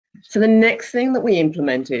So the next thing that we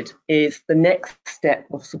implemented is the next step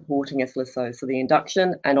of supporting SLSO. So the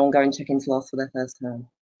induction and ongoing check-ins last for their first term.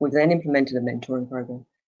 We've then implemented a mentoring program.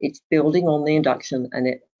 It's building on the induction,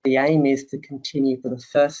 and the aim is to continue for the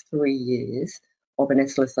first 3 years of an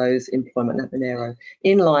SLSO's employment at Monaro,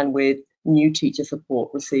 in line with new teacher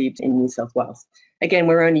support received in New South Wales. Again,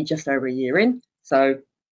 we're only just over a year in, so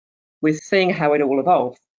we're seeing how it all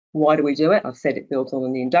evolves. Why do we do it? I've said it builds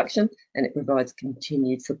on the induction, and it provides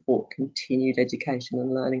continued support, continued education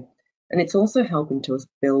and learning. And it's also helping to us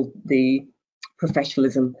build the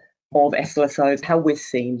professionalism of SLSOs, how we're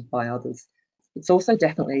seen by others. It's also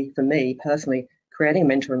definitely, for me personally, creating a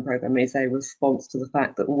mentoring program is a response to the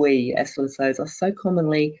fact that we, SLSOs, are so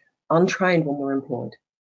commonly untrained when we're employed,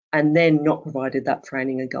 and then not provided that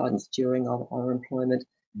training and guidance during our employment.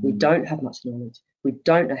 We don't have much knowledge. We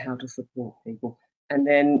don't know how to support people. And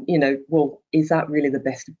then, well, is that really the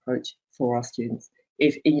best approach for our students?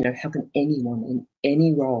 If, how can anyone in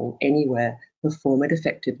any role, anywhere, perform it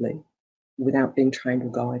effectively without being trained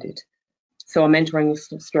or guided? So our mentoring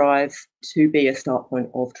strives to be a start point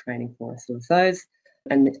of training for SLSOs.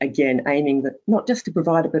 And again, aiming that not just to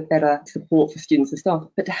provide a bit better support for students and staff,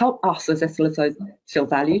 but to help us as SLSOs feel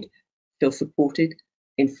valued, feel supported,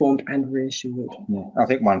 informed and reassured. Yeah. I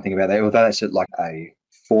think one thing about that, although that's like a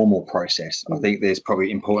formal process, I think there's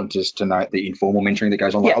probably important just to note the informal mentoring that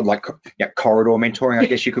goes on, like corridor mentoring, I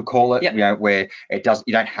guess you could call it, where you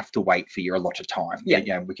don't have to wait for your allotted time.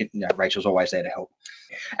 We can, Rachel's always there to help.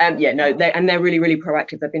 They're really, really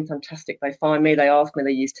proactive. They've been fantastic. They find me, they ask me,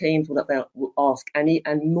 they use Teams, or that they'll ask, and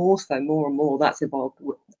more and more that's evolved.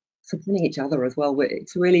 Supporting each other as well.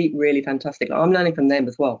 It's really, really fantastic. I'm learning from them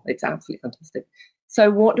as well. It's absolutely fantastic. So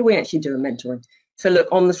what do we actually do in mentoring? So look,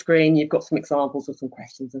 on the screen, you've got some examples of some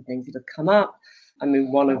questions and things that have come up. I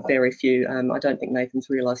mean, one of very few. I don't think Nathan's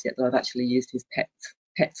realised yet that I've actually used his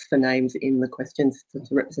pets for names in the questions to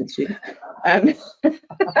represent students.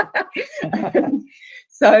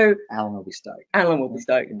 So Alan will be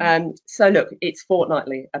stoked. So look, it's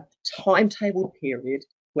fortnightly, a timetabled period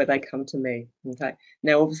where they come to me. Okay.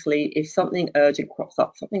 Now, obviously, if something urgent crops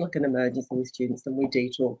up, something like an emergency with students, then we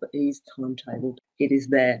detour, but it is timetabled. It is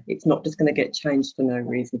there. It's not just going to get changed for no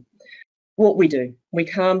reason. What we do, we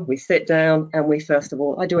come, we sit down, and we, first of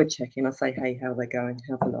all, I do a check-in. I say, hey, how are they going?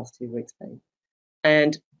 How have the last 2 weeks been?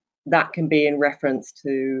 And that can be in reference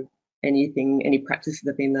to any practices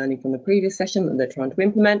they've been learning from the previous session that they're trying to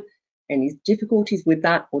implement, any difficulties with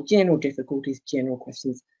that, or general difficulties, general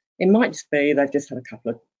questions. It might just be they've just had a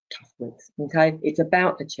couple of tough weeks, okay? It's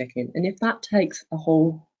about a check-in. And if that takes a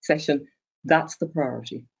whole session, that's the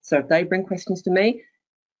priority. So if they bring questions to me,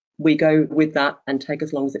 we go with that and take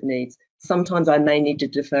as long as it needs. Sometimes I may need to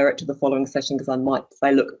defer it to the following session because I might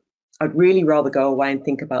say, look, I'd really rather go away and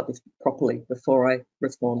think about this properly before I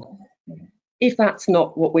respond. If that's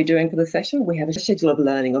not what we're doing for the session, we have a schedule of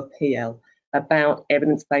learning of PL about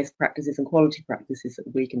evidence-based practices and quality practices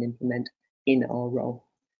that we can implement in our role.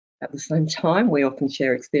 At the same time, we often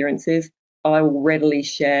share experiences. I will readily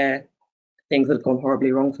share things that have gone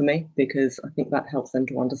horribly wrong for me because I think that helps them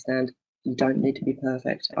to understand you don't need to be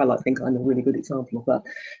perfect. I like to think I'm a really good example of that.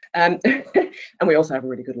 And we also have a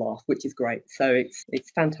really good laugh, which is great. So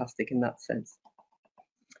it's fantastic in that sense.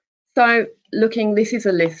 So this is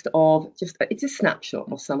a list of it's a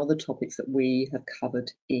snapshot of some of the topics that we have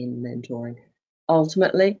covered in mentoring.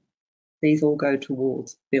 Ultimately, these all go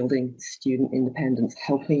towards building student independence,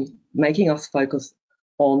 making us focus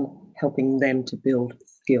on helping them to build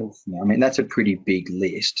skills. Yeah, I mean, that's a pretty big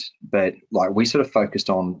list, but like we sort of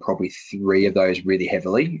focused on probably 3 of those really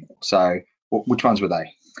heavily. So which ones were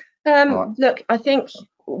they? Look, I think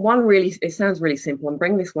it sounds really simple, and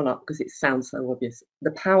bring this one up because it sounds so obvious.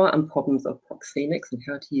 The power and problems of proxemics and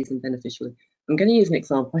how to use them beneficially. I'm going to use an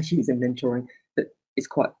example I use in mentoring that is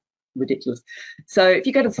quite ridiculous. So if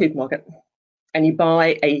you go to the supermarket and you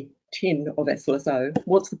buy a tin of SLSO,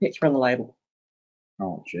 what's the picture on the label?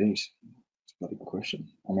 Oh, geez. That's a bloody good question.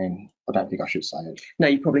 I mean, I don't think I should say it. No,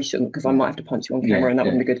 you probably shouldn't because I might have to punch you on camera and that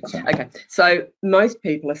wouldn't be good. Okay, so most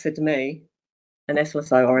people have said to me, an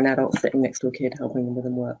SLSO or an adult sitting next to a kid helping them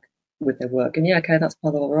with their work. And okay, that's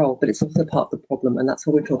part of the role, but it's also part of the problem, and that's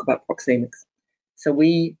why we talk about proxemics. So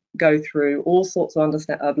we go through all sorts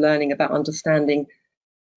of learning about understanding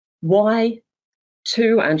why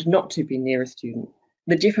to and not to be near a student,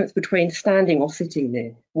 the difference between standing or sitting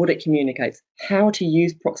near, what it communicates, how to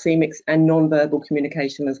use proxemics and non-verbal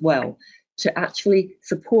communication as well to actually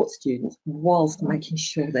support students whilst making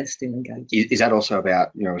sure they're still engaged. Is that also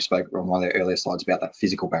about, we spoke on one of the earlier slides about that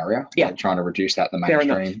physical barrier, like trying to reduce that in the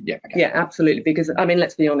mainstream? Yeah, absolutely. Because I mean,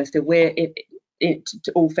 let's be honest, if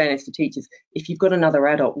to all fairness to teachers, if you've got another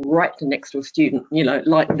adult right next to a student, you know,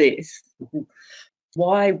 like this,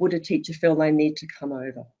 why would a teacher feel they need to come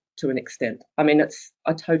over to an extent? I mean,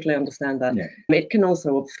 I totally understand that. Yeah. It can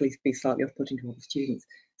also obviously be slightly off-putting to other students.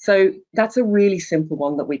 So that's a really simple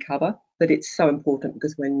one that we cover, but it's so important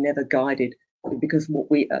because we're never guided, because what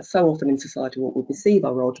we so often in society, what we perceive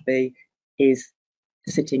our role to be is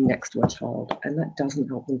sitting next to a child, and that doesn't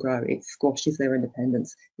help them grow. It squashes their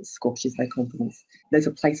independence, it squashes their confidence. There's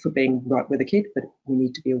a place for being right with a kid, but we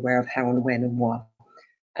need to be aware of how and when and why.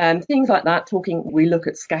 Things like that, we look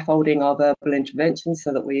at scaffolding our verbal interventions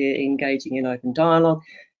so that we're engaging in open dialogue,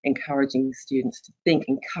 encouraging students to think,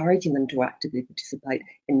 encouraging them to actively participate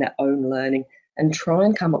in their own learning, and try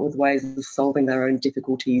and come up with ways of solving their own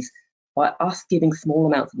difficulties by us giving small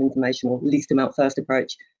amounts of information, or least amount first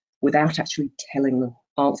approach, without actually telling them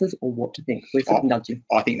answers or what to think. We're sort of nudging.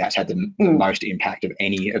 I think that's had the most impact of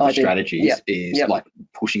any of the strategies, is like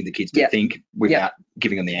pushing the kids to think without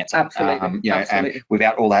giving them the answer. Absolutely. And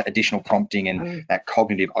without all that additional prompting and that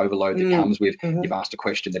cognitive overload that comes with you've asked a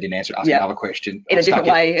question, they didn't answer, ask another question in a different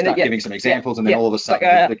way, start giving some examples, and then all of a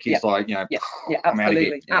sudden the kids like, you know,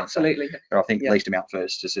 absolutely, absolutely. So I think least amount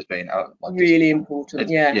first has just been like really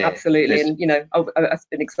important. Absolutely. And you know, an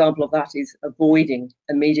example of that is avoiding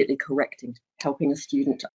immediately correcting, helping a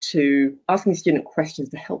student to asking the student questions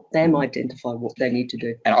to help them identify what they need to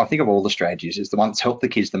do. And I think of all the strategies, it's the one that's helped the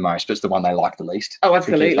kids the most, but it's the one they like the least. Oh,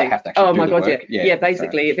 absolutely. They have to actually do the work.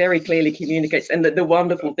 Basically, it very clearly communicates. And the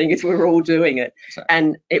wonderful thing is we're all doing it.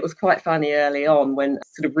 And it was quite funny early on when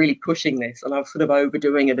sort of really pushing this, and I was sort of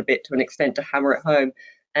overdoing it a bit to an extent to hammer it home.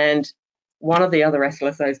 And one of the other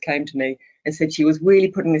SLSOs came to me and said she was really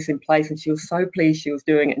putting this in place, and she was so pleased she was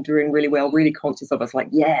doing it and doing really well, really conscious of us, like,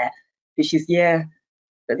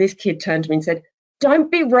 But this kid turned to me and said,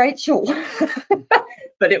 "Don't be Rachel."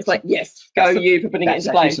 But it was like, yes, go you for putting it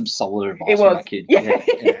into place. Some solid advice it was. For that kid.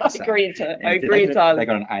 I agree entirely. They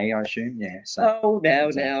got an A, I assume. Yeah. So,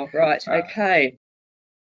 now. Right. Okay.